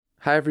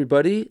Hi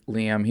everybody,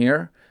 Liam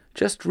here.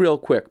 Just real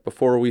quick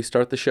before we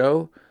start the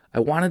show, I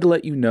wanted to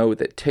let you know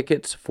that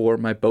tickets for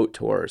my boat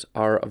tours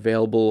are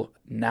available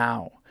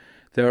now.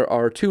 There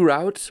are two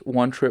routes.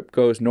 One trip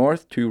goes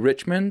north to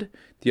Richmond,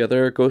 the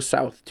other goes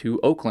south to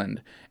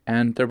Oakland,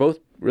 and they're both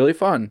really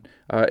fun.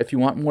 If you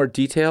want more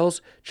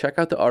details, check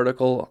out the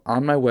article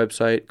on my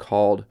website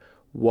called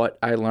What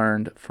I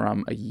Learned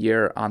from a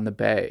Year on the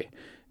Bay.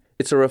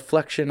 It's a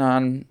reflection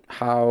on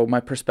how my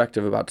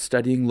perspective about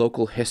studying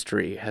local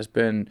history has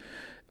been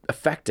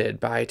affected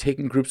by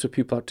taking groups of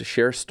people out to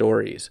share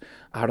stories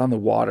out on the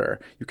water.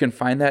 You can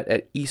find that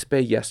at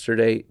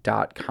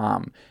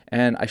eastbayyesterday.com.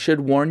 And I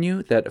should warn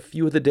you that a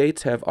few of the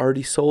dates have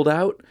already sold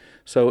out.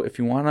 So if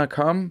you want to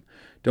come,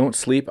 don't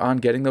sleep on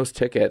getting those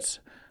tickets.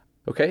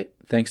 Okay,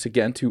 thanks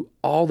again to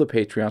all the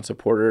Patreon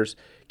supporters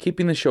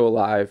keeping the show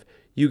alive.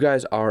 You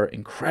guys are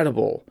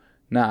incredible.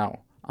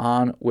 Now,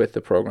 on with the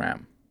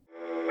program.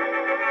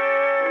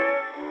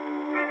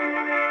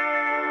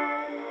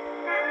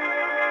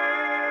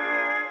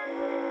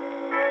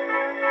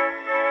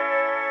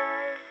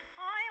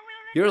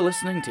 You're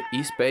listening to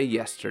East Bay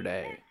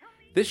Yesterday.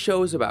 This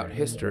show is about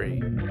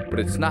history, but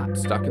it's not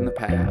stuck in the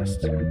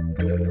past.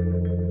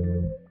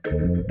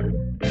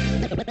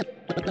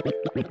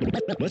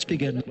 Let's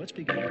begin.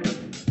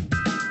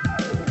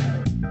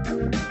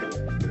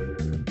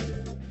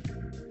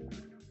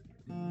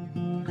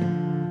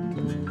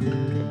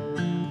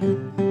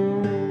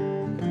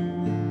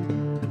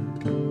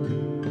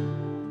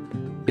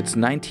 It's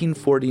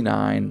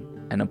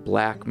 1949, and a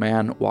black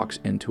man walks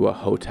into a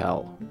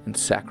hotel in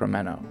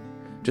Sacramento,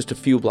 just a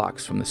few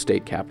blocks from the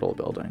state capitol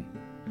building.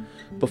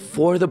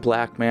 Before the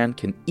black man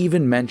can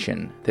even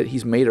mention that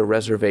he's made a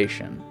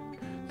reservation,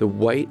 the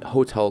white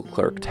hotel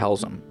clerk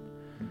tells him,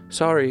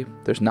 "Sorry,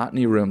 there's not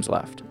any rooms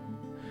left."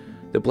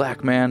 The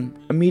black man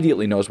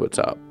immediately knows what's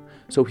up,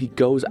 so he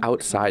goes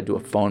outside to a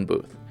phone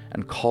booth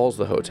and calls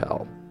the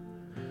hotel.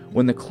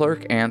 When the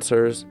clerk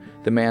answers,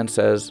 the man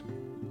says,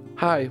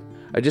 "Hi,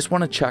 I just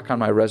want to check on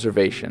my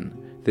reservation.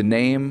 The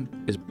name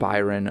is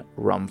Byron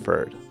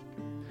Rumford."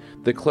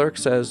 The clerk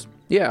says,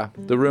 "Yeah,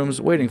 the room's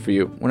waiting for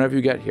you whenever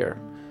you get here."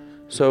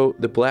 So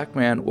the black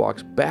man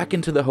walks back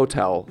into the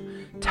hotel,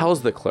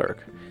 tells the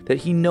clerk that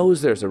he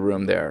knows there's a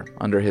room there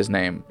under his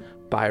name,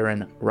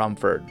 Byron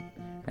Rumford,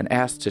 and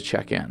asks to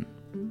check in.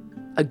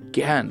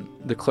 Again,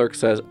 the clerk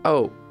says,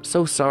 "Oh,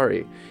 so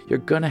sorry, you're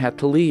gonna have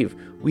to leave.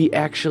 We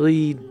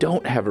actually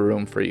don't have a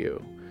room for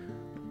you."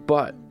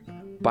 But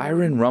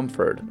Byron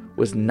Rumford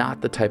was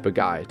not the type of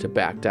guy to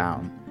back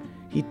down.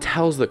 He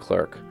tells the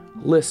clerk,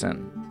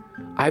 "Listen,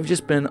 I've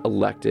just been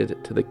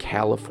elected to the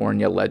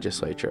California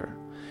legislature,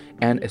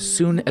 and as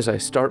soon as I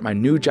start my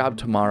new job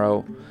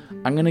tomorrow,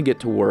 I'm going to get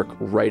to work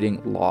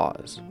writing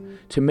laws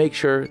to make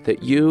sure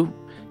that you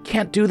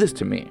can't do this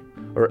to me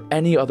or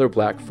any other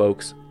black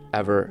folks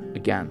ever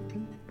again."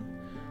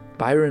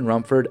 Byron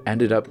Rumford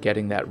ended up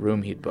getting that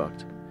room he'd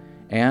booked,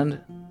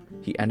 and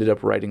he ended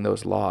up writing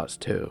those laws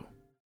too.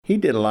 He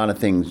did a lot of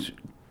things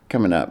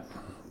coming up,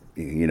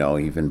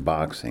 even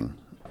boxing,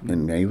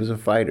 and he was a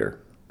fighter.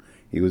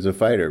 He was a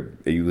fighter,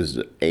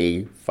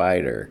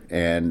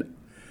 and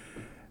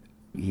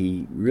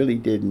he really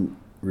didn't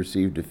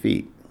receive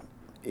defeat.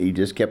 He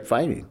just kept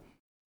fighting.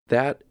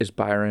 That is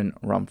Byron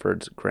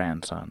Rumford's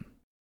grandson.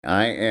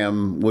 I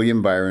am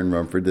William Byron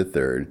Rumford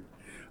III,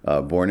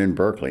 born in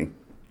Berkeley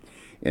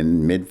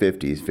in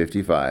mid-50s,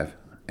 55,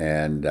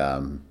 and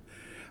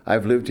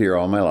I've lived here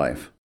all my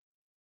life.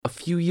 A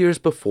few years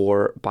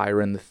before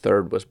Byron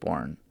III was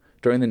born,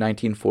 during the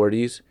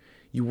 1940s,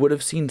 you would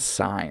have seen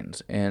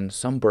signs in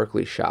some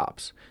Berkeley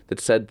shops that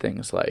said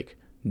things like,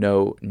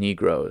 "No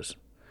Negroes."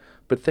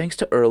 But thanks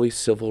to early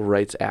civil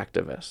rights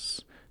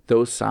activists,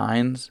 those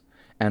signs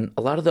and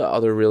a lot of the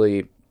other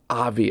really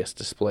obvious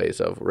displays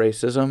of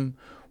racism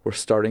were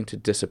starting to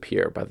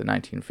disappear by the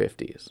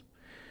 1950s.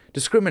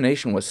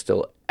 Discrimination was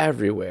still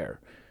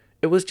everywhere.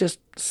 It was just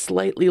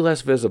slightly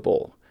less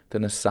visible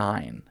than a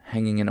sign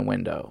hanging in a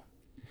window.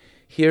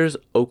 Here's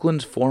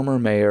Oakland's former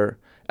mayor,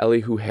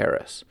 Elihu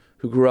Harris,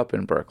 who grew up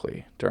in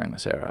Berkeley during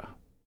this era.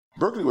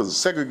 Berkeley was a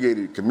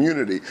segregated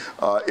community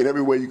in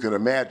every way you can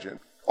imagine.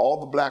 All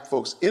the black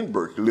folks in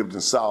Berkeley lived in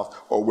South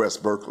or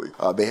West Berkeley.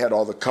 They had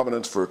all the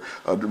covenants for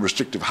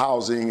restrictive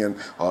housing and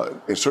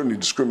certainly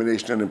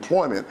discrimination in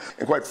employment.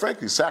 And quite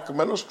frankly,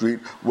 Sacramento Street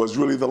was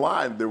really the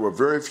line. There were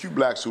very few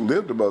blacks who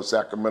lived above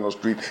Sacramento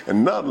Street,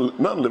 and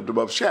none lived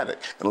above Shattuck.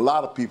 And a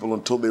lot of people,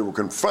 until they were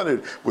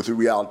confronted with the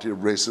reality of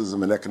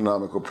racism and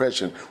economic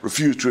oppression,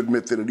 refused to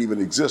admit that it even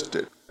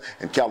existed.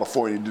 And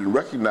California didn't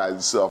recognize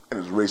itself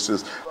as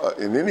racist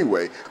in any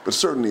way, but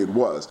certainly it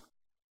was.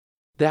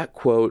 That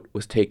quote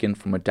was taken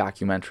from a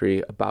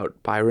documentary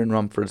about Byron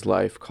Rumford's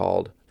life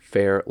called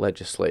Fair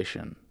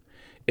Legislation.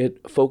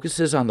 It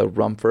focuses on the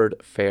Rumford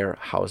Fair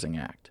Housing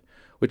Act,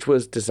 which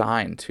was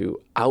designed to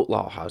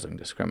outlaw housing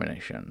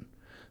discrimination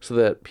so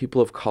that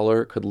people of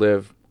color could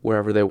live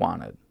wherever they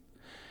wanted.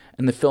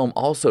 And the film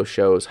also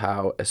shows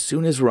how, as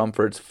soon as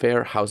Rumford's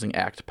Fair Housing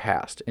Act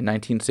passed in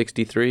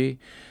 1963,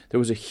 there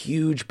was a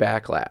huge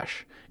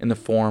backlash in the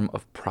form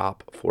of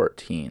Prop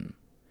 14.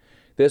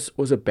 This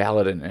was a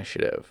ballot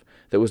initiative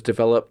that was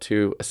developed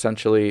to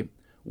essentially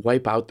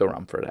wipe out the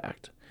Rumford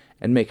Act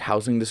and make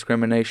housing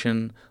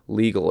discrimination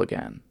legal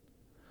again.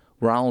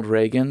 Ronald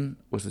Reagan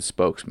was the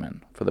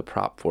spokesman for the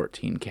Prop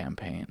 14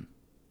 campaign.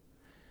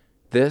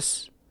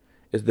 This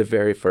is the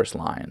very first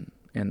line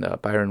in the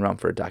Byron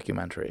Rumford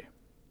documentary.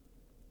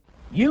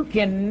 You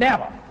can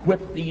never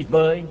whip these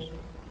boys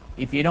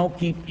if you don't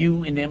keep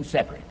you and them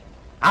separate.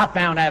 I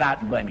found that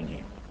out in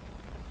Birmingham.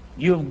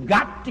 You've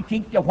got to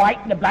keep the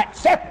white and the black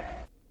separate.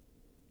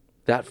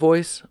 That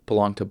voice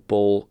belonged to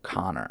Bull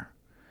Connor.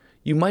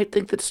 You might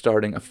think that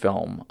starting a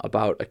film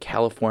about a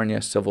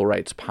California civil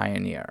rights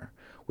pioneer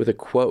with a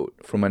quote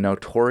from a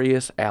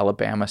notorious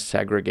Alabama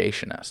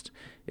segregationist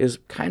is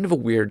kind of a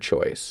weird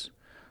choice,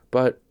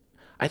 but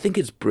I think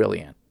it's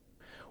brilliant.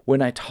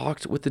 When I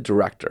talked with the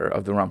director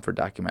of the Rumford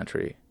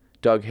documentary,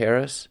 Doug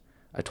Harris,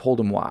 I told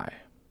him why.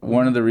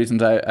 One of the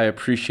reasons I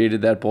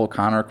appreciated that Bull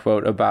Connor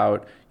quote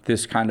about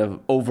this kind of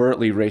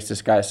overtly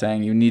racist guy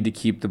saying you need to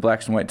keep the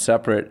blacks and whites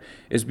separate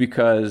is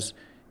because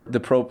the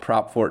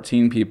pro-Prop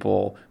 14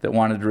 people that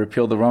wanted to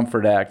repeal the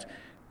Rumford Act,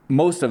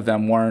 most of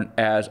them weren't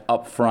as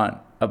upfront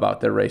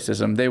about their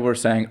racism. They were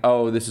saying,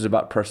 oh, this is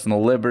about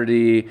personal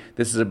liberty,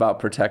 this is about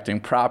protecting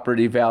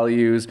property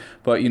values,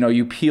 but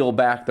you peel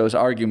back those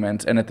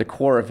arguments and at the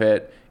core of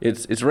it,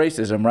 it's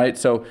racism, right?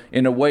 So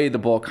in a way, the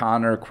Bull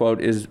Connor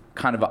quote is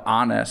kind of an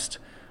honest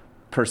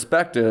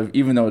perspective,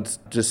 even though it's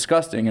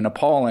disgusting and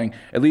appalling.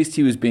 At least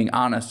he was being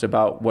honest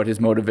about what his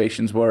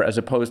motivations were as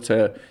opposed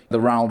to the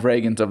Ronald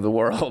Reagans of the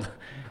world.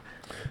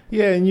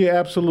 Yeah, and you're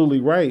absolutely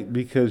right,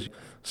 because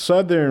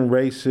Southern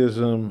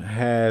racism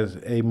has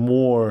a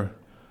more,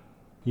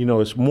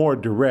 it's more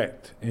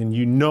direct, and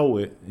you know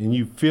it, and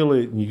you feel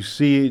it, and you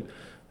see it,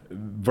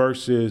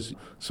 versus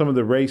some of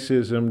the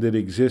racism that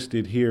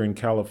existed here in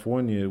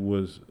California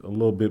was a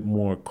little bit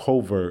more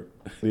covert.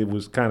 It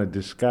was kind of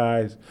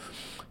disguised.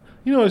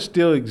 It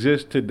still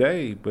exists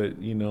today, but,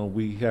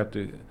 we have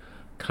to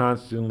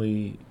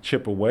constantly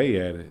chip away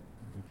at it,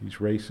 these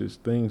racist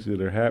things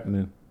that are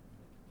happening,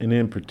 and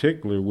in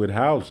particular with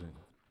housing.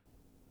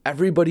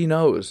 Everybody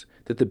knows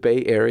that the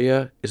Bay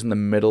Area is in the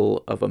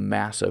middle of a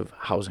massive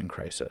housing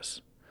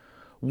crisis.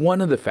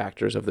 One of the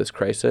factors of this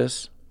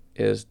crisis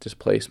is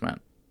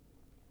displacement.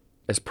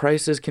 As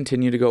prices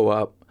continue to go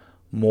up,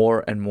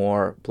 more and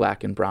more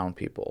black and brown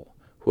people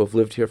who have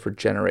lived here for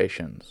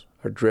generations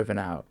are driven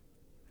out.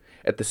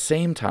 At the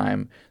same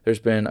time, there's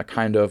been a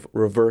kind of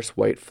reverse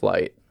white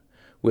flight,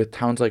 with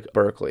towns like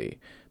Berkeley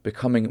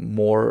becoming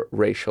more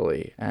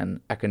racially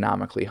and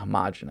economically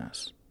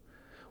homogenous.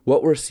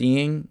 What we're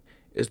seeing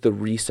is the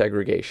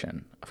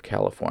resegregation of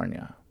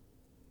California.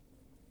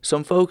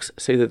 Some folks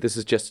say that this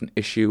is just an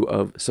issue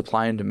of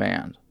supply and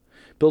demand.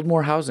 Build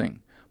more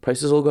housing,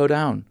 prices will go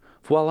down.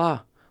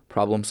 Voila,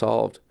 problem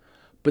solved.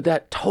 But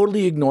that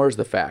totally ignores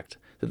the fact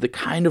that the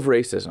kind of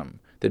racism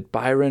that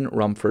Byron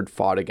Rumford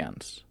fought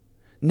against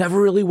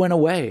never really went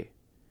away.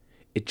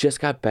 It just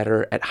got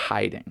better at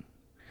hiding.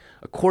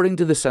 According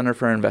to the Center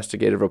for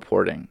Investigative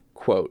Reporting,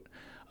 quote,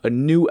 a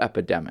new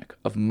epidemic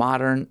of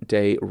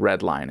modern-day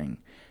redlining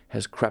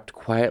has crept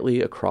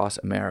quietly across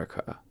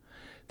America.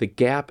 The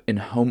gap in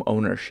home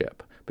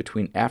ownership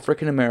between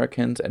African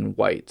Americans and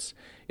whites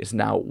is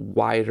now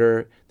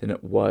wider than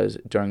it was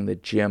during the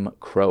Jim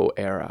Crow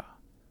era.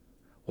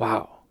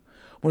 Wow,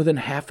 more than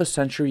half a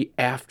century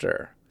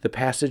after the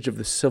passage of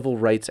the Civil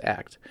Rights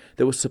Act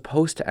that was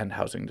supposed to end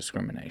housing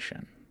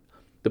discrimination.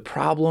 The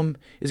problem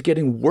is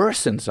getting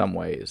worse in some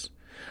ways.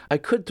 I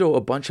could throw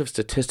a bunch of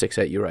statistics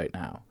at you right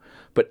now,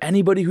 but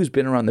anybody who's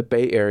been around the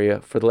Bay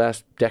Area for the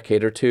last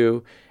decade or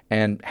two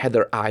and had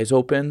their eyes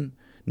open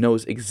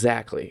knows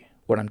exactly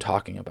what I'm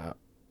talking about.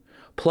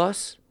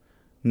 Plus,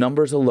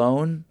 numbers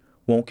alone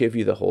won't give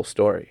you the whole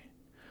story.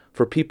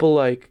 For people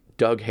like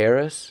Doug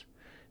Harris,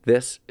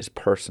 this is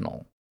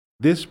personal.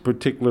 This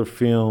particular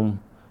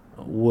film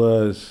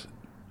was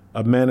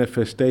a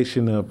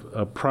manifestation of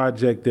a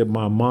project that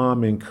my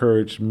mom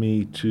encouraged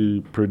me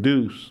to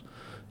produce.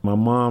 My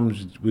mom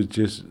was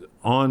just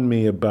on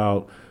me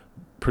about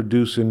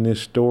producing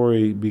this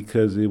story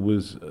because it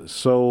was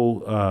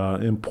so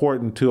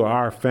important to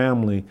our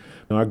family.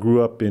 I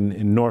grew up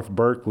in North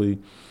Berkeley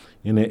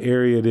in an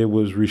area that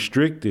was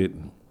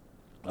restricted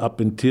up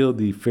until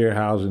the Fair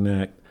Housing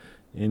Act.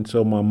 And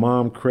so my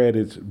mom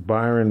credits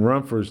Byron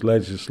Rumford's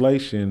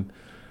legislation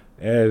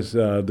as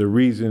the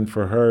reason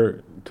for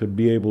her to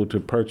be able to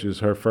purchase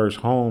her first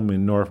home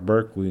in North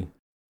Berkeley.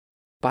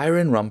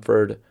 Byron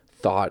Rumford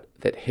thought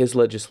that his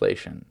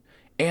legislation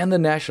and the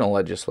national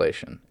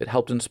legislation it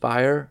helped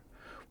inspire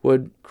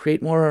would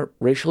create more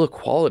racial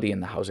equality in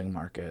the housing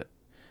market.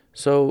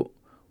 So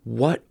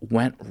what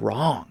went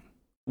wrong?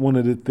 One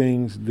of the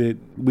things that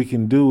we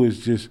can do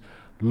is just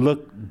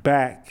look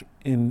back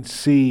and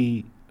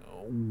see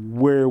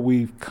where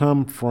we've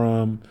come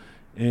from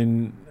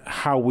and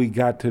how we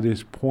got to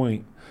this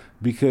point.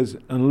 because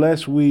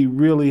unless we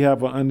really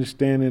have an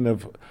understanding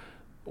of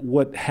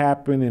what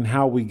happened and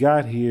how we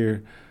got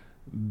here,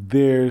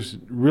 there's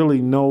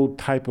really no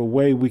type of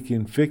way we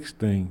can fix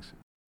things.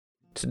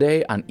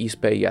 Today on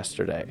East Bay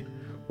Yesterday,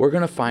 we're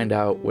going to find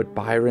out what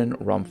Byron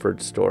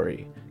Rumford's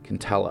story can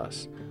tell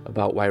us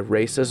about why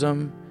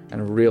racism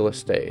and real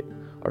estate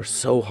are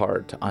so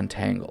hard to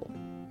untangle.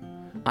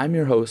 I'm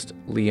your host,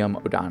 Liam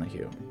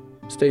O'Donoghue.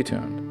 Stay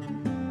tuned.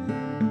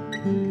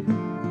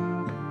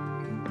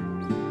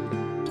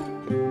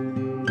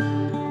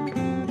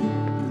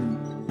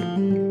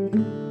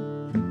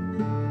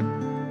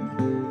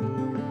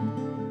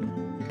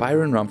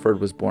 Byron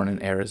Rumford was born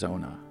in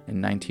Arizona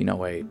in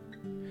 1908.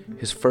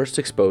 His first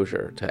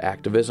exposure to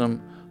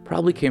activism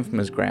probably came from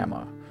his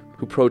grandma,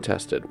 who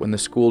protested when the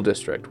school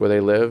district where they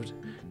lived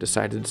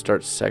decided to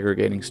start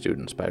segregating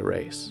students by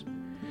race.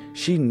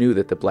 She knew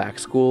that the black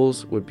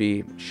schools would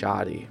be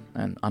shoddy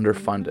and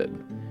underfunded,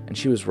 and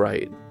she was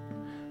right.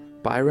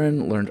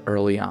 Byron learned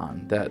early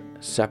on that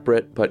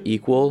separate but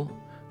equal,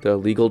 the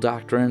legal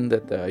doctrine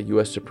that the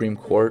U.S. Supreme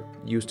Court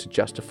used to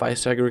justify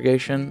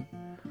segregation,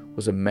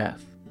 was a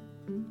myth,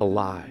 a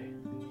lie.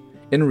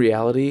 In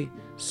reality,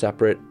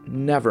 separate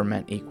never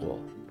meant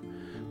equal.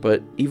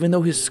 But even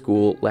though his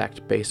school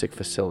lacked basic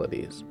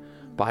facilities,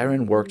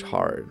 Byron worked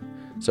hard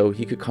so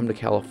he could come to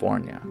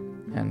California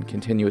and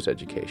continue his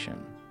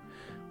education,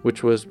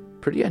 which was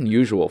pretty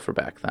unusual for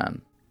back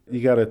then.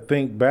 You got to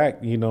think back,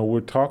 we're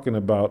talking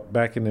about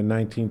back in the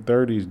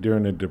 1930s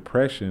during the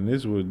Depression.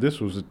 This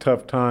was a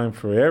tough time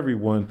for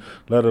everyone,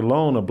 let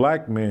alone a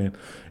black man.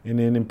 And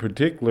then in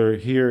particular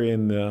here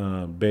in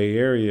the Bay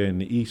Area, in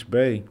the East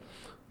Bay,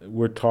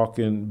 we're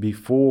talking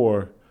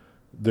before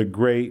the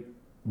great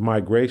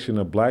migration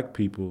of black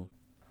people.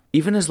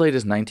 Even as late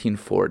as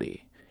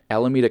 1940,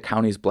 Alameda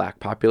County's black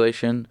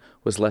population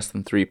was less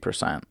than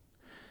 3%,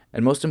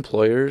 and most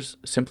employers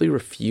simply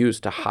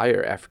refused to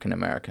hire African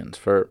Americans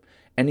for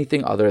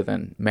anything other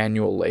than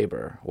manual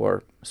labor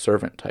or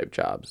servant-type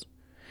jobs.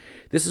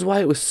 This is why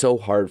it was so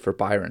hard for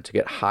Byron to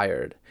get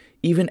hired,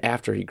 even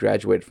after he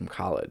graduated from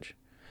college.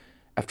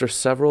 After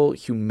several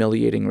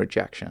humiliating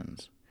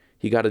rejections,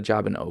 he got a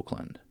job in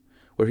Oakland,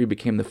 where he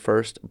became the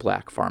first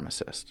black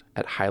pharmacist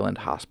at Highland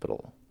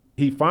Hospital.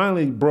 He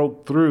finally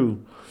broke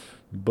through,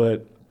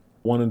 but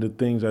one of the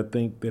things I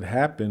think that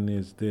happened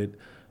is that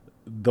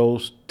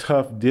those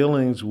tough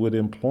dealings with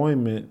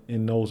employment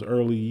in those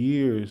early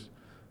years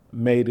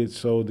made it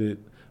so that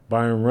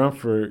Byron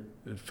Rumford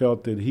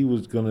felt that he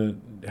was going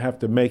to have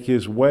to make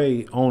his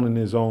way owning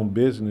his own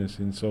business.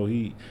 And so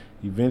he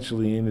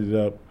eventually ended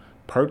up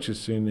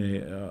purchasing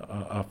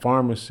a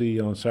pharmacy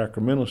on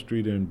Sacramento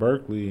Street in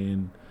Berkeley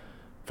and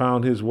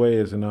found his way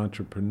as an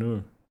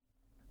entrepreneur.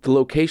 The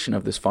location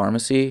of this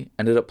pharmacy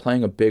ended up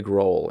playing a big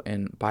role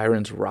in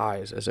Byron's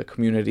rise as a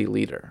community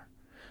leader.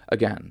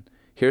 Again,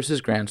 here's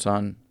his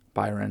grandson,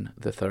 Byron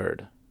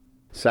III.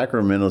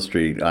 Sacramento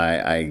Street,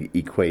 I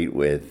equate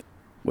with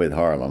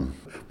Harlem.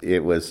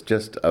 It was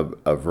just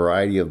a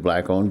variety of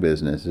black-owned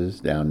businesses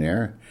down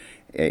there,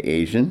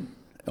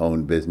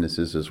 Asian-owned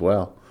businesses as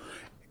well.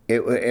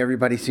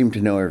 Everybody seemed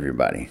to know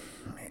everybody.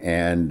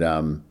 And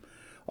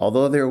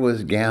although there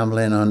was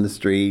gambling on the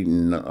street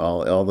and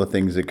all the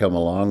things that come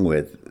along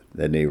with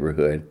the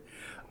neighborhood,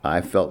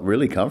 I felt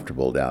really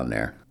comfortable down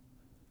there.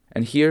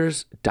 And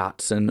here's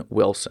Dotson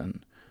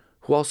Wilson,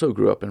 who also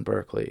grew up in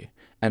Berkeley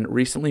and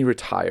recently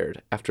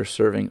retired after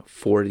serving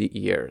 40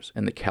 years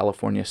in the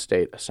California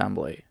State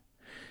Assembly.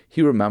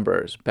 He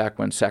remembers back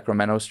when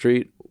Sacramento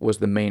Street was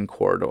the main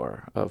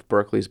corridor of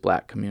Berkeley's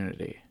black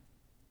community.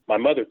 My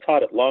mother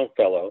taught at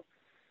Longfellow,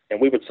 and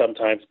we would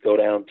sometimes go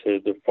down to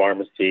the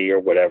pharmacy or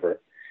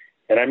whatever.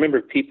 And I remember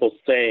people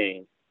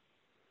saying,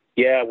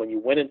 yeah, when you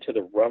went into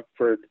the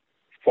Rumford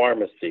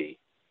pharmacy,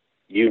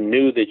 you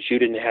knew that you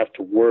didn't have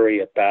to worry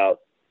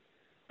about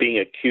being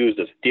accused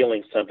of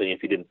stealing something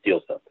if you didn't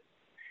steal something.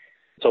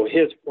 So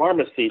his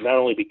pharmacy not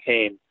only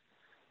became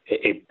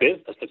a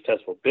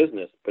successful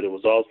business, but it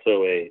was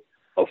also a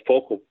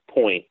focal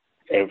point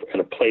and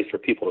a place for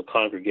people to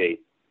congregate.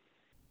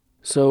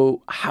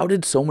 So how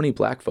did so many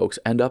black folks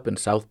end up in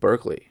South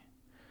Berkeley?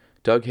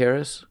 Doug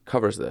Harris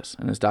covers this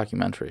in his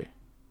documentary.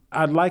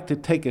 I'd like to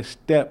take a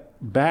step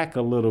back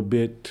a little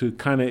bit to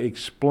kind of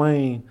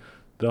explain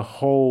the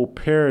whole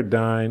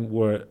paradigm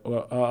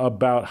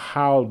about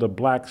how the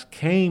blacks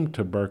came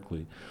to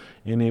Berkeley.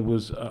 And it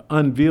was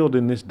unveiled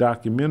in this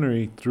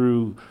documentary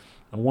through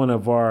one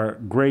of our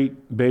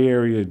great Bay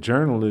Area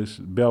journalists,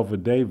 Belva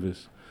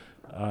Davis.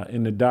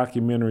 In the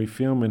documentary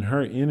film, in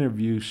her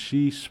interview,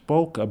 she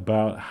spoke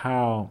about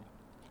how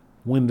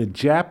when the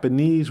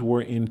Japanese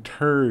were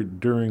interred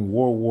during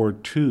World War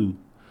II,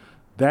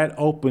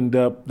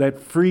 that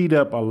freed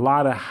up a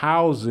lot of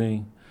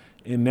housing,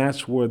 and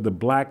that's where the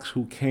blacks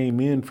who came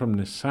in from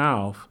the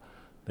South,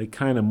 they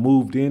kind of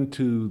moved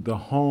into the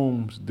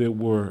homes that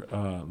were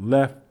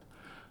left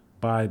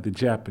by the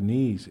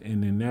Japanese.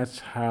 And then that's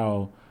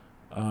how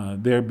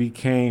there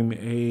became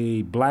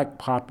a black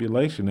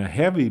population, a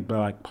heavy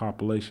black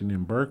population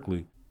in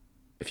Berkeley.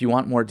 If you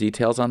want more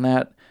details on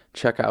that,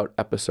 check out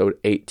episode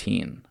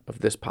 18 of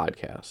this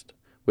podcast,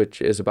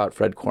 which is about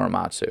Fred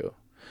Korematsu.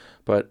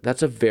 But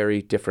that's a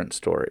very different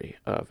story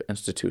of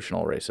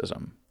institutional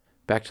racism.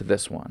 Back to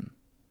this one.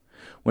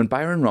 When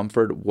Byron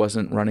Rumford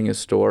wasn't running his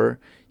store,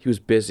 he was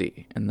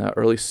busy in the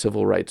early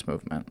civil rights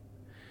movement.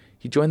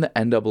 He joined the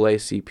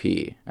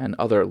NAACP and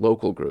other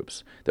local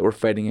groups that were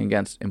fighting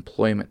against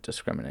employment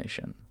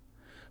discrimination.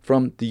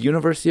 From the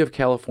University of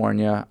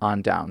California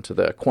on down to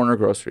the corner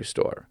grocery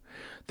store,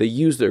 they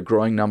used their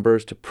growing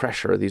numbers to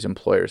pressure these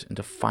employers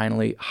into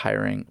finally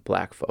hiring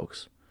black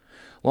folks.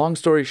 Long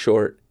story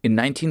short, in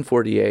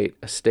 1948,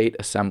 a state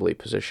assembly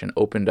position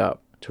opened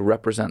up to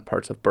represent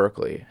parts of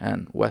Berkeley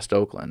and West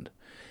Oakland,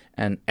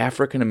 and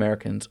African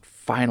Americans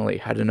finally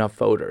had enough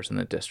voters in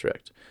the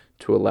district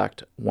to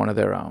elect one of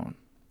their own.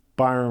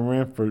 Byron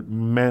Rumford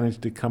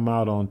managed to come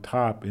out on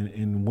top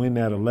and win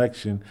that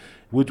election,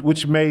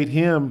 which made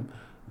him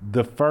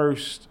the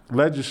first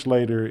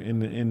legislator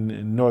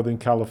in Northern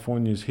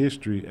California's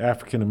history,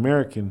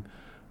 African-American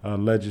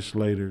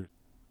legislator.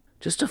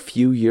 Just a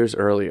few years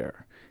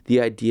earlier, the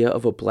idea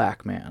of a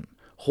black man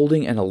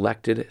holding an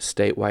elected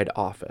statewide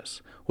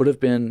office would have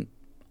been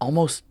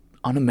almost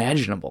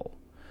unimaginable.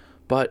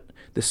 But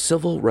the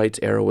civil rights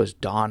era was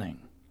dawning,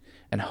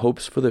 and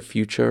hopes for the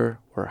future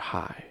were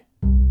high.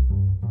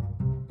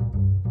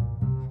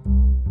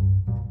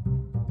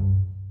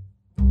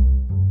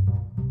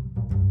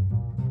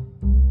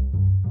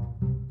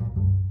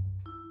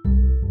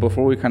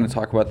 Before we kind of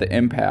talk about the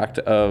impact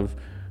of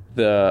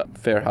the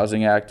Fair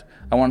Housing Act,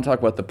 I want to talk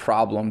about the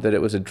problem that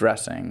it was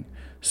addressing.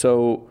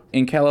 So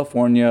in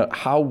California,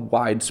 how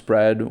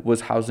widespread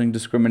was housing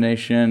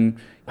discrimination?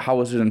 How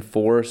was it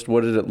enforced?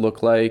 What did it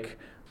look like?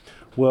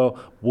 Well,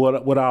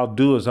 what I'll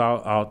do is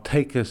I'll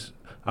take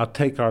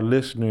our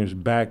listeners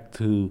back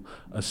to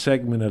a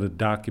segment of the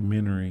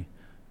documentary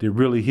that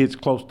really hits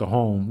close to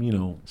home. You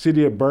know,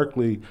 City of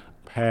Berkeley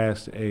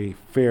passed a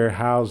fair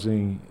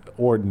housing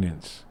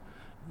ordinance,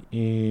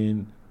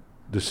 and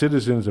the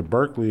citizens of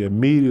Berkeley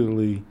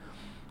immediately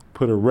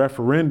put a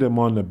referendum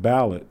on the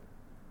ballot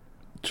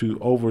to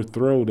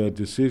overthrow that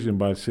decision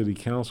by City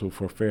Council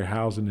for fair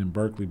housing in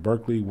Berkeley.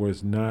 Berkeley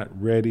was not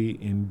ready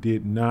and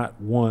did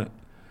not want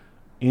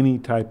any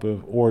type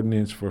of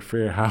ordinance for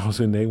fair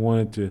housing. They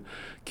wanted to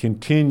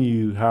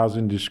continue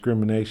housing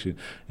discrimination.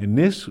 And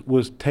this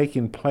was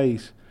taking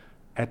place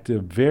at the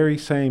very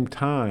same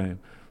time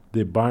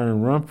that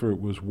Byron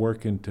Rumford was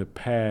working to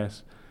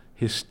pass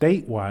his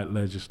statewide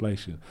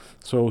legislation.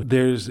 So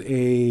there's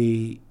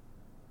a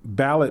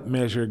ballot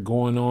measure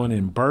going on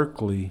in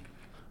Berkeley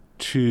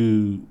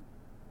to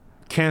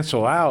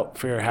cancel out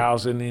fair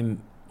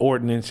housing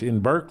ordinance in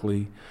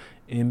Berkeley.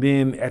 And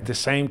then at the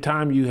same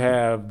time, you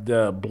have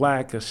the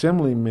black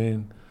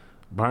assemblyman,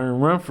 Byron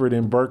Rumford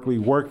in Berkeley,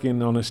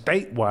 working on a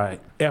statewide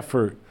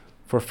effort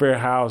for fair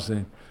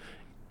housing.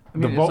 I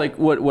mean, it's like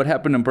what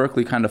happened in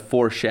Berkeley kind of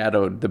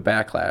foreshadowed the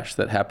backlash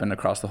that happened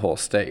across the whole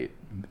state.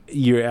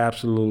 You're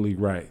absolutely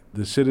right.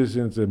 The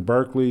citizens in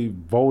Berkeley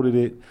voted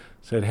it,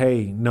 said,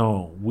 hey,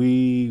 no,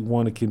 we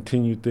want to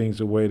continue things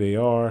the way they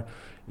are.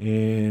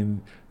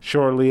 And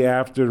shortly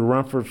after the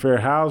Rumford Fair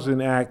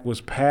Housing Act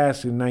was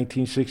passed in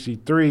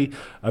 1963,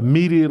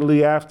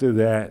 immediately after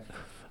that,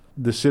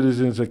 the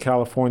citizens of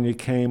California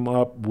came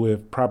up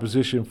with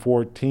Proposition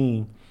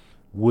 14,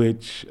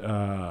 which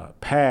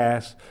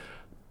passed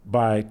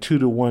by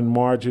 2-to-1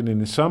 margin,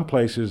 and in some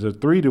places a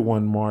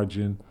 3-to-1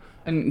 margin.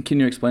 And can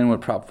you explain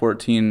what Prop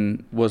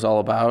 14 was all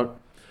about?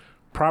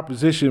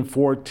 Proposition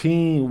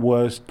 14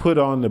 was put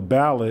on the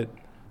ballot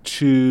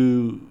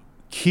to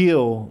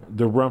kill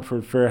the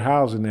Rumford Fair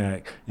Housing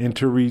Act and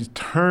to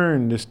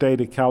return the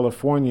state of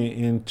California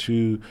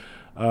into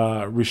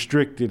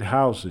restricted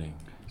housing.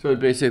 So it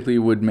basically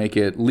would make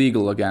it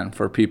legal again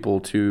for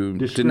people to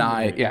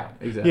deny. Yeah,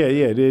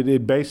 exactly. Yeah.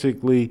 It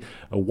basically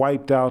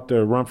wiped out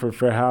the Rumford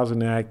Fair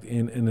Housing Act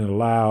and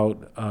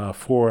allowed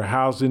for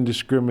housing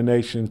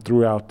discrimination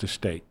throughout the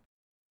state.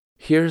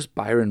 Here's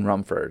Byron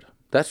Rumford.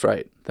 That's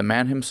right, the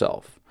man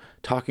himself,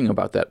 talking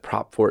about that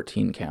Prop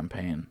 14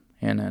 campaign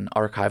in an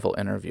archival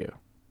interview.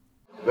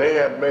 They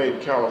had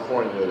made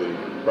California the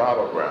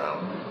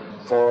battleground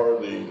for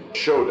the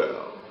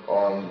showdown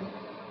on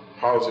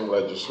housing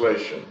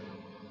legislation.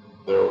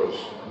 There was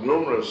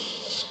numerous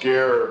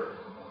scare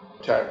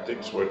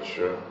tactics which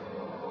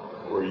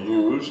were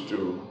used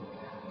to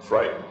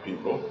frighten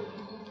people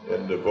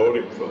into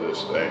voting for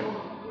this thing.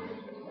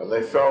 And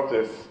they felt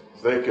if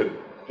they could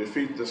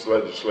defeat this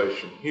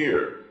legislation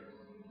here,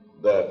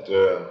 that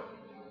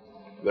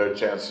their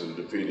chances of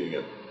defeating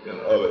it in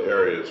other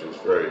areas was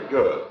very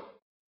good.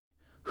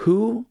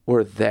 Who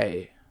were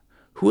they?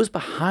 Who was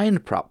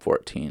behind Prop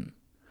 14?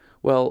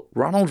 Well,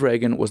 Ronald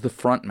Reagan was the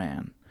front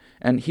man,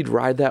 and he'd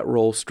ride that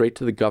role straight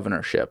to the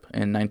governorship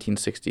in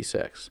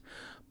 1966.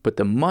 But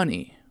the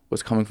money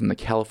was coming from the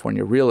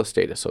California Real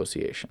Estate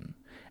Association,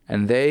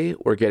 and they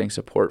were getting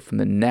support from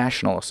the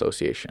National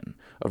Association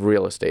of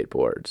Real Estate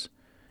Boards.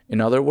 In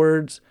other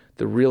words,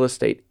 the real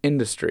estate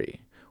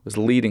industry was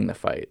leading the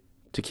fight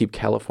to keep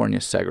California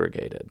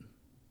segregated.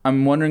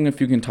 I'm wondering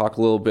if you can talk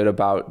a little bit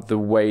about the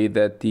way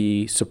that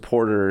the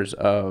supporters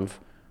of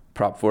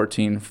Prop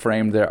 14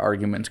 framed their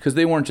arguments, because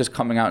they weren't just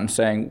coming out and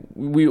saying,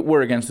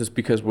 we're against this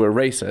because we're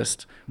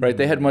racist, right?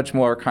 They had much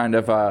more kind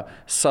of a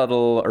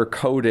subtle or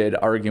coded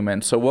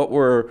arguments. So what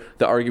were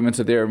the arguments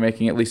that they were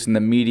making, at least in the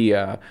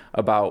media,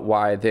 about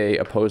why they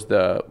opposed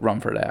the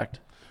Rumford Act?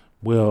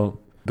 Well,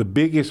 the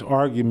biggest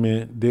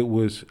argument that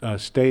was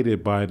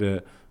stated by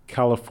the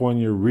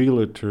California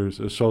Realtors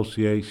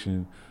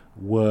Association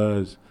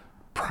was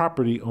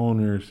property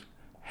owners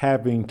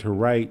having the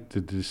right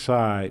to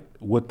decide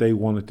what they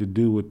wanted to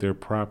do with their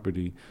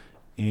property.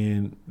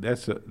 And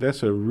that's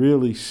a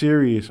really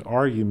serious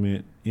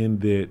argument, in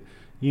that,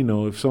 you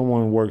know, if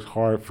someone works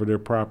hard for their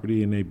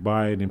property and they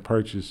buy it and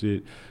purchase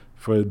it,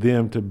 for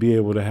them to be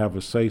able to have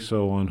a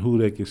say-so on who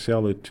they can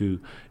sell it to.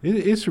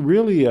 It's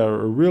really a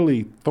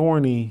really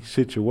thorny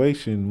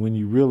situation when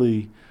you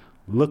really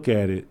look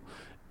at it.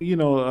 You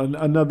know,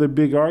 another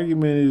big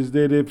argument is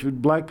that if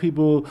black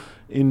people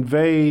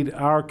invade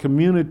our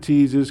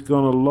communities, it's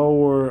going to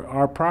lower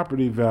our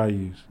property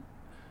values.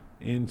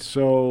 And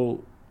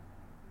so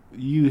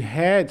you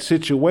had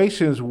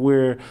situations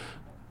where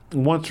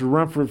once the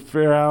Rumford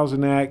Fair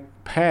Housing Act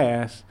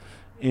passed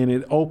and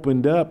it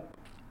opened up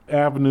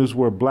avenues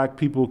where black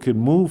people could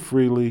move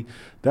freely,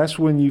 that's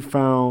when you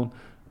found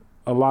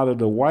a lot of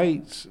the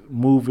whites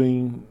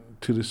moving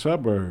to the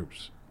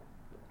suburbs.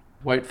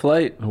 White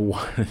flight.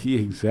 Yeah,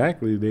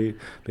 exactly.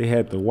 They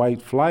had the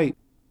white flight.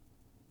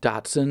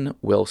 Dotson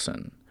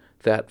Wilson,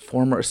 that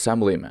former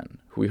assemblyman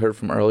who we heard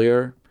from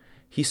earlier,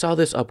 he saw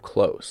this up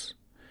close.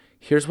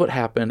 Here's what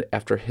happened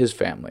after his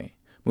family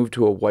moved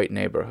to a white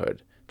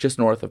neighborhood just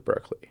north of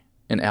Berkeley,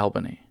 in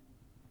Albany.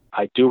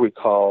 I do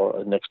recall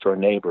a next-door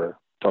neighbor.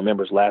 Don't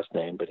remember his last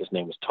name, but his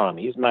name was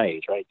Tommy. He's my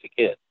age, right? The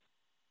kid.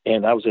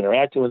 And I was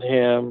interacting with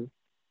him,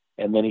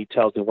 and then he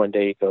tells me one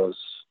day, he goes,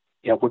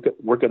 "Yeah,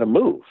 we're going to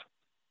move."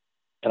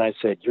 And I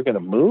said, "You're going to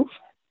move?"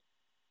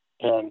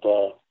 And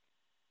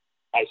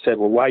I said,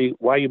 "Well, why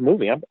are you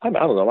moving?" I don't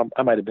know.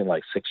 I might have been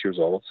like 6 years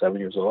old, 7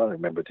 years old. I don't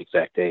remember the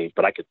exact age,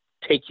 but I could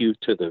take you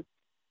to the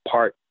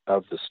part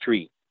of the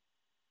street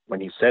when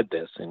he said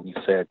this. And he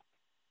said,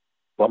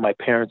 "Well, my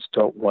parents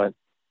don't want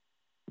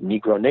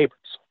Negro neighbors."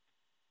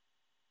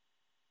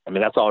 I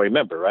mean, that's all I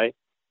remember, right?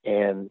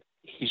 And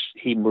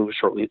he moved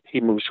shortly. He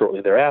moved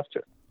shortly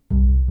thereafter.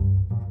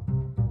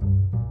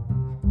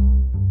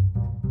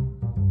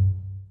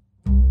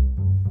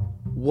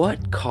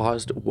 What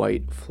caused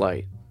white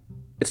flight?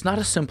 It's not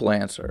a simple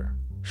answer.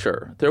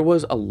 Sure, there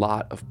was a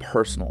lot of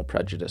personal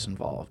prejudice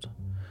involved,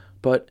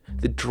 but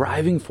the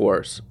driving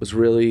force was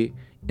really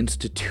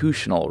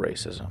institutional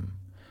racism,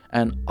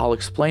 and I'll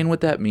explain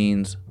what that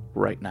means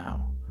right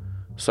now.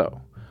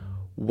 So,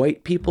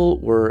 white people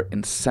were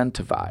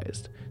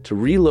incentivized to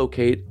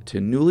relocate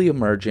to newly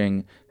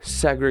emerging,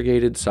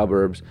 segregated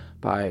suburbs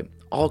by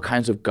all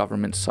kinds of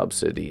government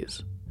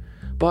subsidies.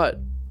 But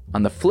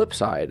on the flip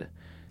side,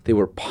 they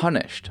were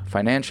punished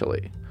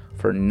financially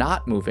for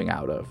not moving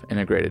out of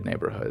integrated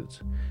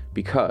neighborhoods,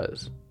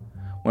 because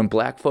when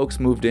black folks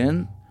moved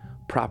in,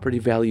 property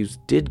values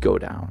did go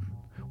down,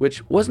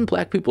 which wasn't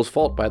black people's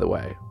fault, by the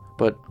way,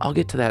 but I'll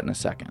get to that in a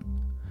second.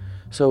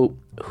 So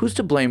who's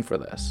to blame for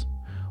this?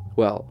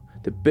 Well,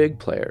 the big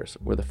players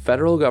were the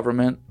federal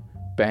government,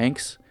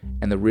 banks,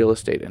 and the real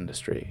estate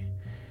industry.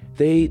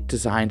 They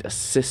designed a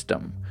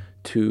system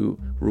to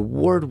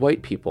reward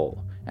white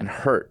people and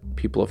hurt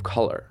people of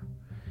color.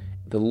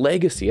 The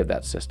legacy of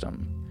that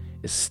system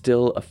is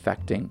still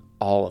affecting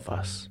all of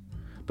us.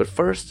 But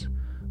first,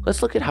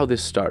 let's look at how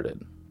this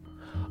started.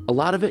 A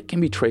lot of it can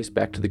be traced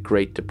back to the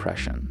Great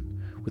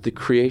Depression, with the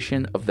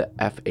creation of the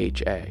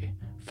FHA,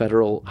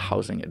 Federal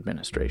Housing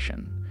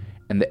Administration,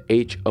 and the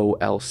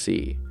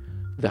HOLC,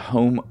 the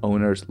Home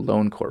Owners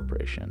Loan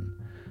Corporation.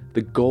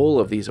 The goal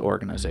of these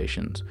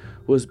organizations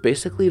was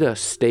basically to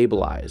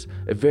stabilize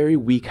a very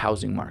weak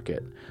housing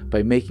market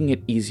by making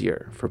it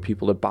easier for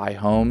people to buy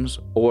homes,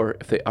 or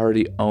if they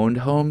already owned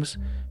homes,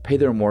 pay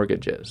their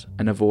mortgages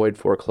and avoid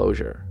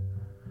foreclosure.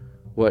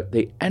 What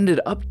they ended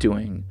up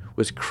doing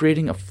was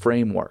creating a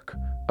framework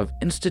of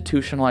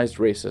institutionalized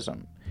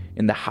racism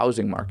in the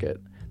housing market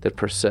that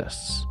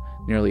persists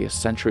nearly a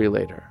century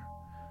later.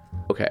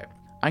 Okay,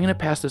 I'm going to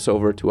pass this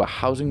over to a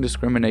housing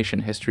discrimination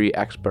history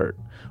expert,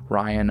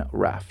 Ryan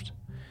Reft.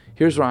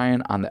 Here's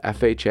Ryan on the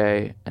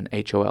FHA and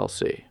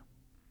HOLC.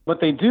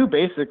 What they do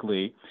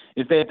basically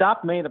is they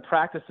adopt many of the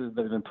practices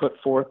that have been put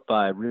forth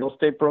by real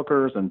estate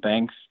brokers and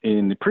banks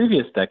in the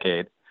previous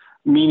decade,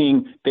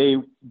 meaning they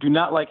do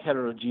not like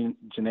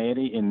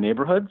heterogeneity in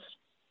neighborhoods.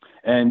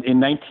 And in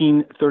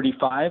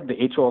 1935, the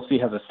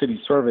HOLC has a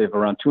city survey of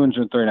around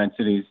 239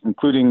 cities,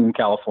 including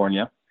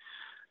California,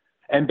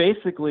 and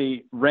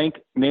basically rank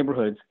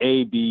neighborhoods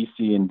A, B,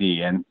 C, and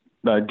D. And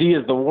D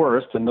is the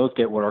worst, and those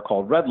get what are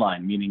called red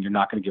line, meaning you're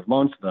not going to give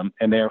loans to them.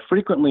 And they are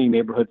frequently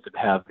neighborhoods that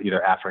have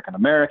either African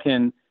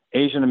American,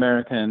 Asian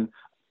American,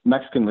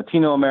 Mexican,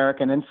 Latino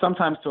American, and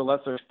sometimes to a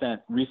lesser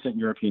extent, recent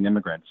European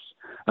immigrants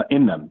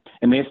in them.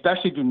 And they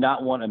especially do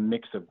not want a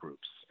mix of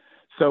groups.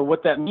 So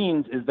what that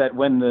means is that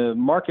when the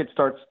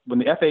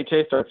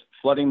FHA starts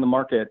flooding the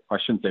market, or I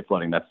shouldn't say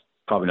flooding, that's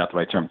probably not the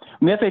right term.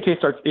 When the FHA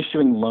starts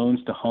issuing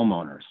loans to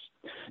homeowners,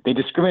 they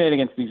discriminate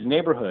against these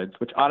neighborhoods,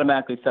 which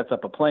automatically sets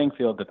up a playing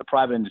field that the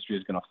private industry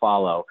is going to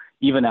follow,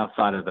 even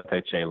outside of the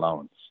FHA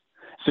loans.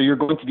 So you're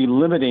going to be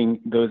limiting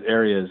those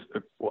areas,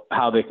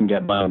 how they can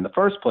get money in the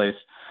first place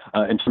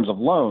in terms of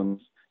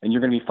loans, and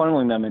you're going to be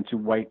funneling them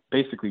into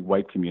basically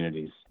white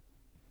communities.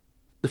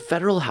 The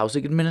Federal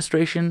Housing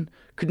Administration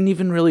couldn't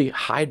even really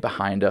hide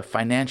behind a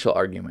financial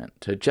argument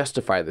to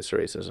justify this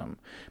racism,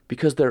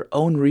 because their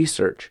own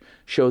research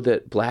showed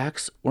that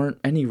blacks weren't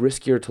any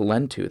riskier to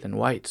lend to than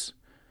whites.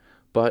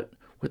 But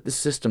what the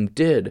system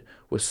did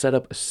was set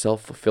up a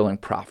self-fulfilling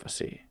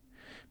prophecy,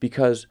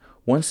 because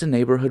once a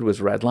neighborhood was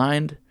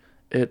redlined,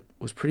 it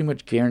was pretty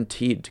much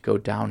guaranteed to go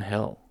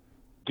downhill.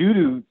 Due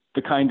to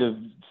the kind of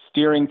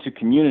steering to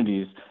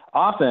communities,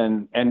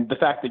 often, and the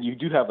fact that you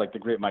do have like the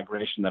Great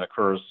Migration that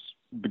occurs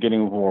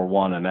beginning of World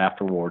War I and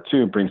after World War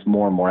II, brings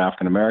more and more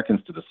African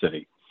Americans to the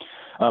city.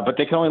 But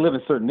they can only live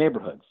in certain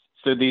neighborhoods.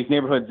 So these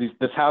neighborhoods,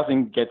 this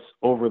housing gets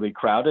overly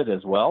crowded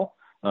as well,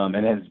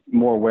 and has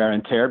more wear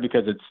and tear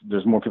because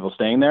there's more people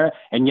staying there,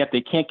 and yet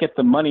they can't get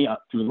the money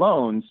up through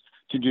loans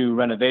to do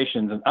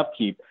renovations and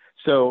upkeep.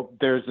 So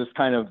there's this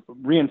kind of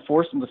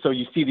reinforcement. So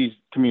you see these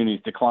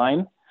communities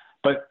decline,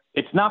 but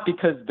it's not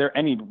because they're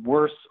any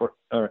worse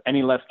or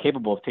any less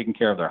capable of taking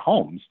care of their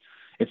homes.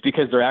 It's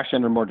because they're actually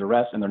under more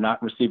duress and they're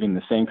not receiving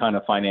the same kind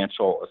of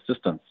financial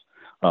assistance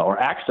or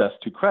access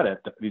to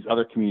credit that these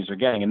other communities are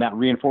getting. And that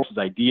reinforces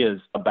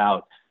ideas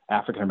about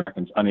African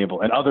Americans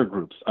unable and other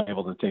groups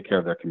unable to take care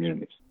of their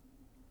communities.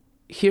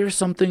 Here's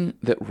something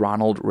that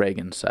Ronald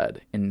Reagan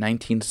said in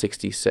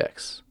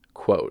 1966,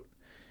 quote,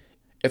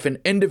 "If an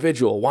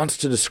individual wants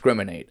to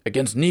discriminate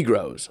against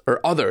Negroes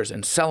or others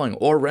in selling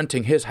or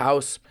renting his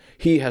house,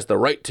 he has the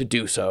right to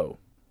do so."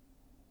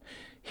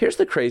 Here's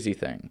the crazy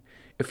thing.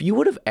 If you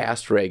would have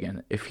asked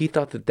Reagan if he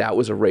thought that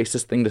was a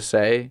racist thing to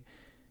say,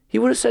 he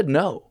would have said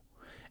no.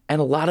 And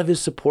a lot of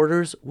his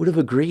supporters would have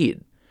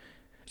agreed.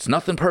 It's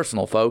nothing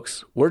personal,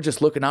 folks. We're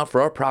just looking out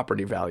for our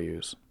property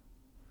values.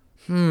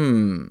 Just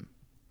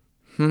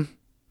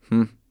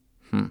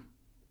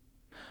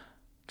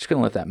gonna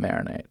let that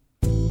marinate.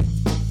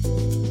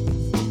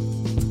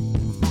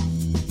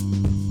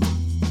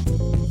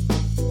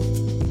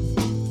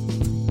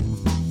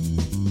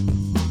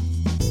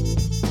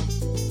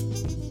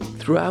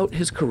 Throughout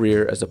his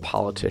career as a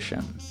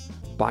politician,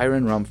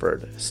 Byron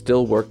Rumford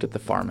still worked at the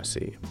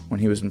pharmacy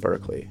when he was in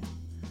Berkeley.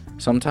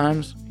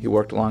 Sometimes he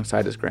worked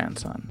alongside his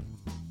grandson.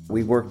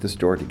 We worked the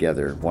store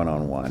together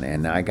one-on-one,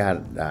 and I got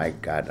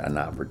an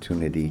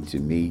opportunity to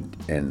meet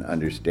and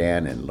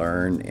understand and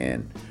learn.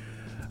 And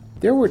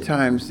there were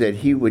times that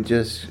he would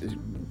just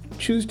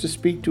choose to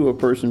speak to a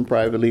person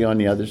privately on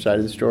the other side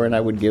of the store, and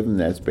I would give him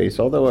that space,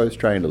 although I was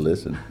trying to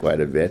listen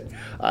quite a bit.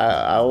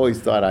 I always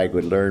thought I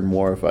could learn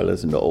more if I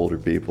listened to older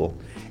people.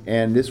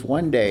 And this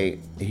one day,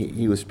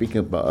 he was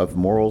speaking of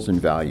morals and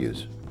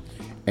values,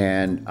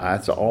 and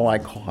that's all I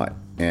caught.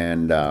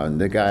 And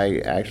the guy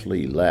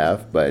actually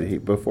left,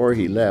 but before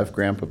he left,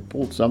 Grandpa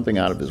pulled something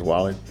out of his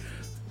wallet,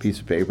 piece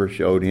of paper,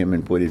 showed him,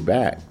 and put it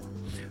back.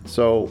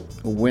 So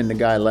when the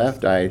guy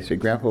left, I said,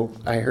 "Grandpa,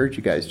 I heard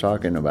you guys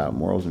talking about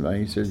morals and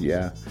values." He said,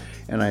 "Yeah."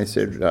 And I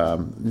said,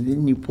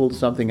 "Didn't you pull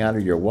something out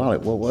of your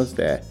wallet? What was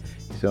that?"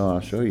 He said, "I'll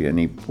show you." And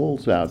he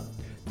pulls out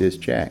this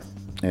check.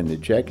 And the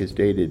check is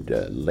dated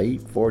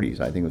late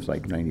 40s. I think it was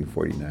like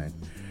 1949.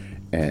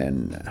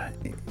 And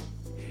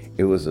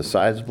it was a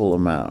sizable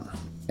amount.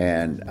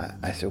 And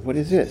I said, "What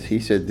is this?" He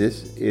said,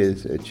 "This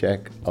is a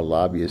check a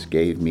lobbyist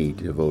gave me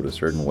to vote a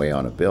certain way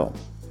on a bill."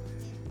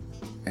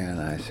 And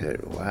I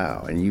said,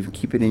 "Wow, and you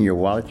keep it in your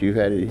wallet? You've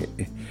had it?"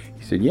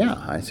 He said, "Yeah."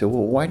 I said,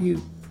 "Well, why do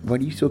you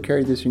still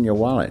carry this in your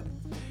wallet?"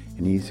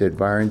 And he said,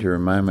 "Byron, to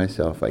remind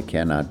myself I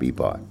cannot be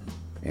bought."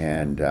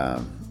 And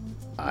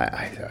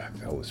I thought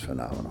that was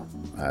phenomenal.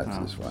 That's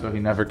just wonderful. So he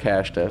never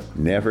cashed it?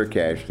 Never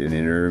cashed it, and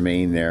it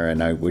remained there,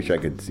 and I wish I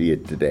could see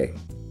it today.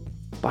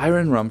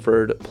 Byron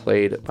Rumford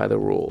played by the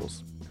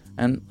rules,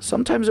 and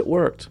sometimes it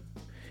worked,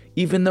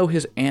 even though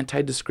his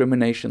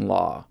anti-discrimination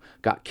law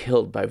got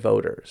killed by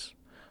voters.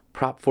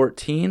 Prop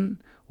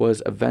 14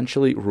 was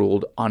eventually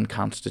ruled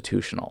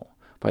unconstitutional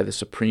by the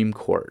Supreme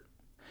Court,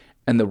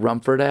 and the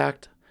Rumford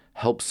Act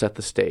helped set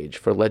the stage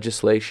for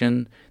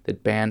legislation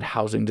that banned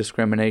housing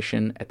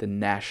discrimination at the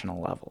national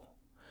level.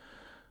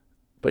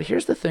 But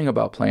here's the thing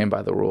about playing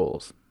by the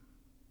rules.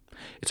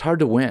 It's hard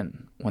to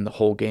win when the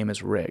whole game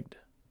is rigged.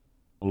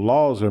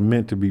 Laws are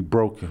meant to be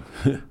broken.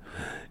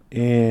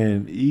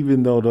 And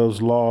even though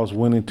those laws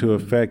went into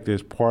effect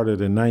as part of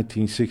the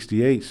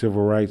 1968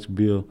 Civil Rights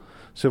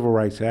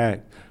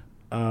Act,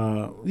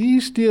 you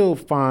still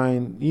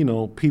find,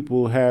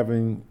 people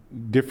having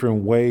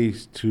different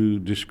ways to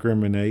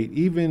discriminate.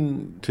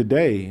 Even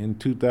today, in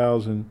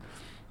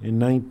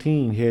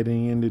 2019,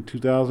 heading into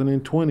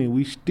 2020,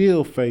 we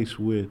still face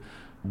with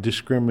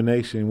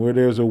discrimination. Where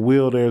there's a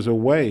will, there's a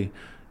way.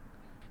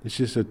 It's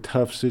just a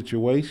tough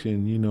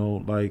situation,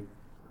 like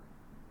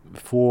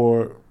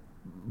for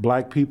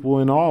black people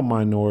and all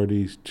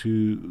minorities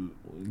to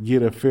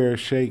get a fair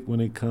shake when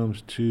it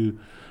comes to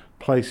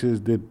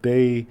places that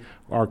they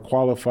are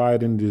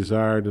qualified and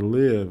desire to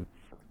live.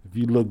 If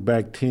you look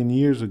back 10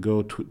 years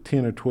ago,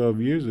 10 or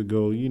 12 years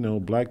ago,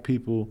 black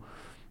people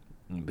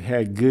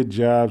had good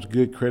jobs,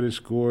 good credit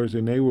scores,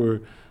 and they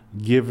were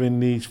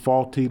given these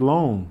faulty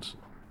loans.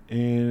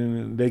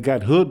 And they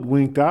got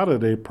hoodwinked out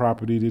of their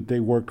property that they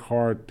worked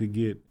hard to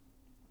get.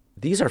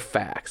 These are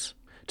facts.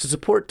 To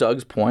support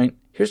Doug's point,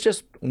 here's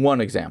just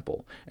one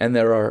example, and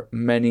there are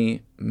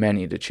many,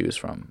 many to choose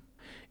from.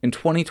 In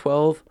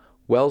 2012,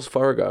 Wells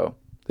Fargo,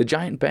 the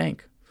giant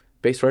bank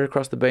based right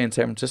across the bay in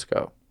San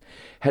Francisco,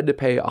 had to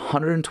pay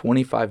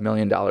 $125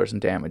 million in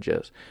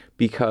damages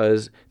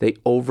because they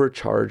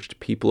overcharged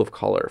people of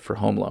color for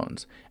home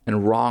loans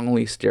and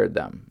wrongly steered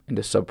them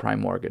into subprime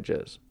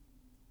mortgages.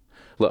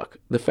 Look,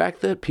 the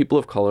fact that people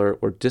of color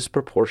were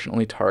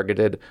disproportionately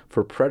targeted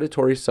for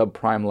predatory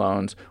subprime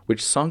loans,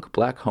 which sunk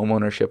black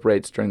homeownership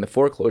rates during the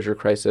foreclosure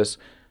crisis,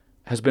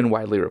 has been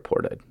widely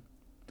reported.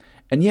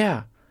 And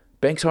yeah,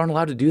 banks aren't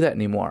allowed to do that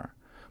anymore.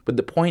 But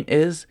the point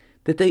is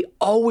that they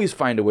always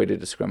find a way to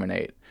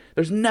discriminate.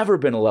 There's never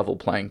been a level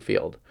playing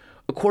field.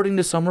 According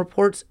to some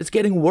reports, it's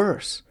getting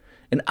worse.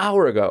 An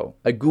hour ago,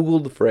 I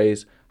Googled the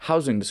phrase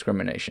housing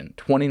discrimination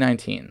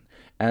 2019,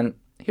 and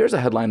here's a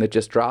headline that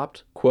just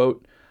dropped,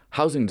 quote,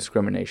 "Housing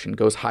discrimination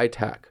goes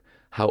high-tech,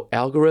 how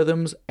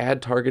algorithms,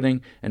 ad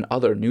targeting, and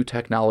other new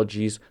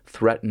technologies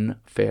threaten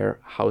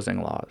fair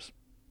housing laws."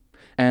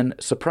 And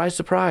surprise,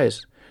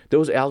 surprise,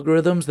 those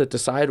algorithms that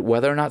decide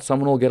whether or not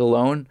someone will get a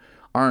loan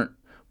aren't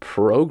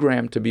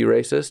programmed to be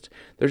racist.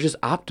 They're just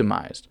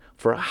optimized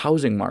for a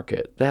housing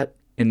market that,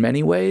 in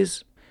many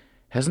ways,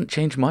 hasn't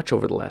changed much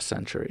over the last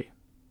century.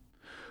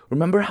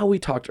 Remember how we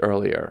talked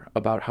earlier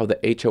about how the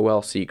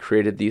HOLC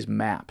created these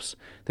maps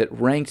that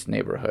ranked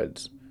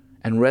neighborhoods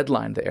and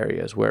redlined the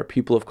areas where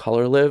people of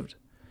color lived?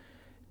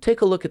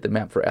 Take a look at the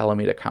map for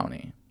Alameda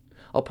County.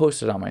 I'll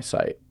post it on my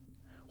site.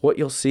 What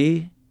you'll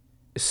see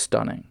is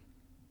stunning.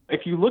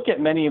 If you look at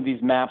many of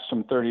these maps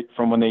from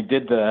when they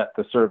did the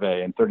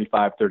survey in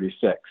 35,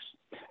 36,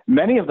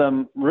 many of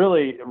them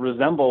really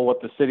resemble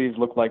what the cities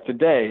look like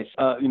today.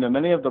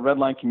 Many of the red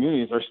line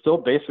communities are still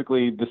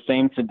basically the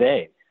same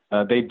today.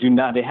 They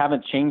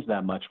haven't changed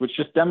that much, which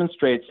just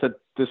demonstrates that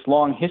this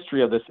long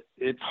history of this,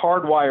 it's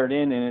hardwired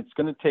in, and it's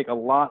going to take a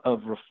lot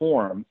of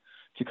reform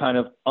to kind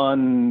of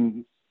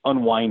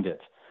unwind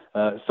it.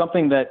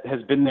 Something that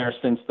has been there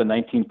since the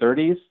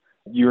 1930s,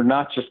 you're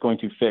not just going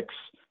to fix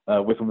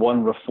with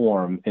one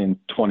reform in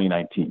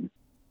 2019.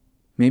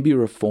 Maybe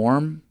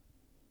reform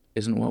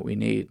isn't what we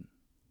need.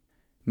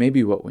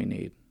 Maybe what we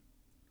need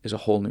is a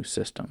whole new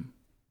system.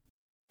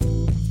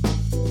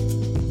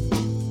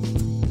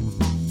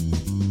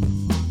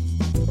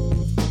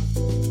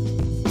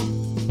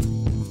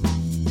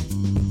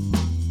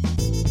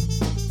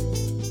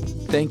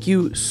 Thank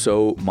you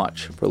so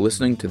much for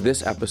listening to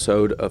this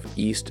episode of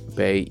East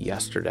Bay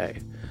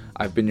Yesterday.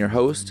 I've been your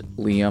host,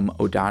 Liam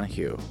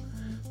O'Donoghue.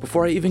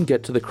 Before I even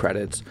get to the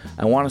credits,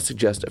 I want to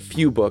suggest a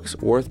few books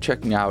worth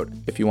checking out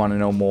if you want to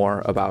know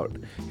more about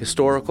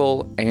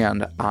historical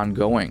and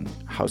ongoing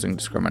housing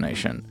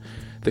discrimination.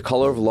 The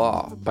Color of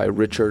Law by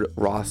Richard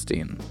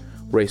Rothstein,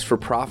 Race for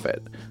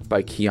Profit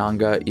by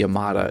Keeanga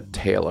Yamada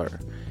Taylor,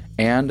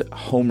 and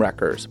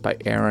Homewreckers by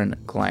Aaron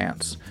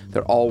Glantz.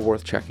 They're all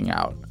worth checking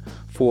out.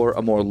 For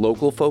a more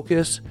local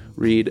focus,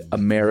 read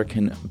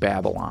American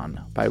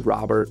Babylon by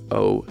Robert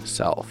O.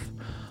 Self.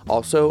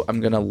 Also,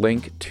 I'm going to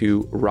link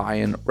to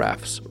Ryan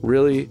Reff's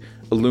really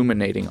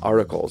illuminating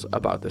articles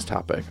about this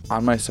topic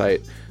on my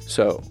site,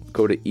 so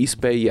go to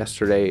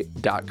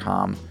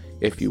eastbayyesterday.com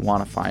if you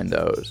want to find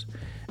those.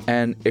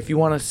 And if you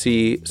want to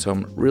see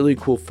some really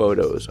cool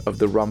photos of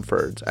the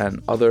Rumfords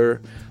and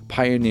other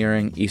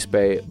pioneering East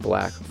Bay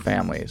Black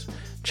families,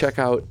 check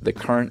out the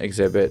current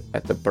exhibit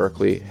at the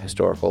Berkeley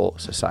Historical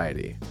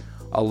Society.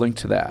 I'll link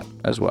to that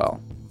as well.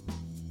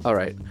 All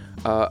right.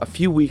 A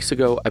few weeks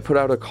ago, I put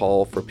out a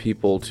call for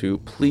people to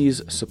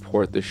please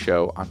support the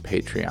show on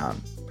Patreon,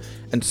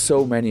 and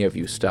so many of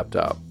you stepped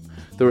up.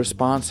 The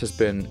response has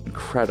been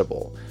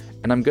incredible,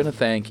 and I'm going to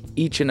thank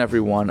each and every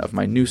one of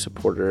my new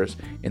supporters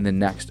in the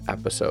next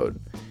episode.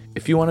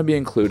 If you want to be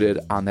included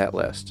on that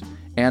list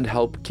and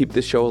help keep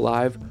this show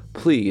alive,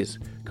 please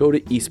go to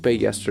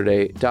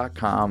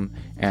eastbayyesterday.com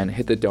and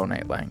hit the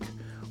donate link.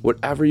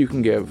 Whatever you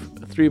can give,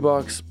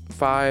 $3,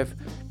 $5,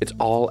 it's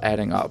all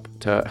adding up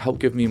to help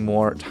give me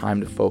more time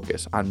to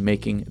focus on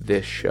making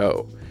this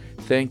show.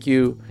 Thank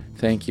you,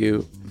 thank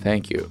you,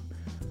 thank you.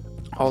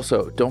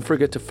 Also, don't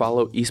forget to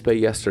follow East Bay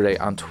Yesterday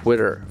on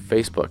Twitter,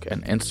 Facebook,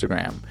 and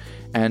Instagram.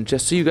 And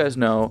just so you guys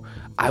know,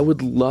 I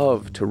would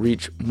love to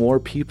reach more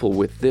people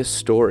with this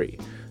story.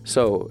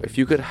 So if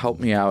you could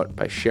help me out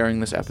by sharing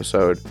this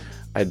episode,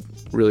 I'd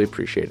really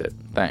appreciate it.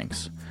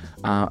 Thanks.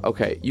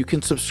 Okay, you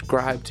can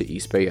subscribe to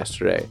East Bay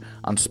Yesterday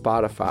on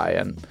Spotify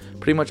and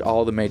pretty much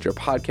all the major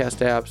podcast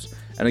apps.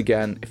 And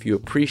again, if you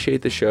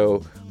appreciate the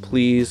show,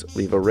 please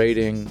leave a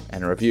rating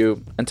and a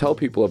review and tell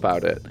people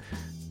about it.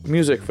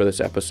 Music for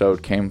this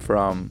episode came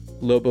from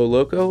Lobo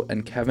Loco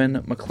and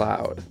Kevin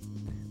MacLeod.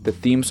 The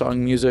theme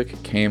song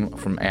music came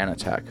from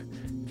Anatech.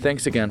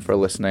 Thanks again for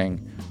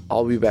listening.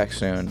 I'll be back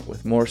soon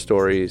with more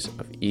stories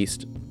of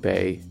East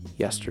Bay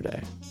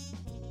yesterday.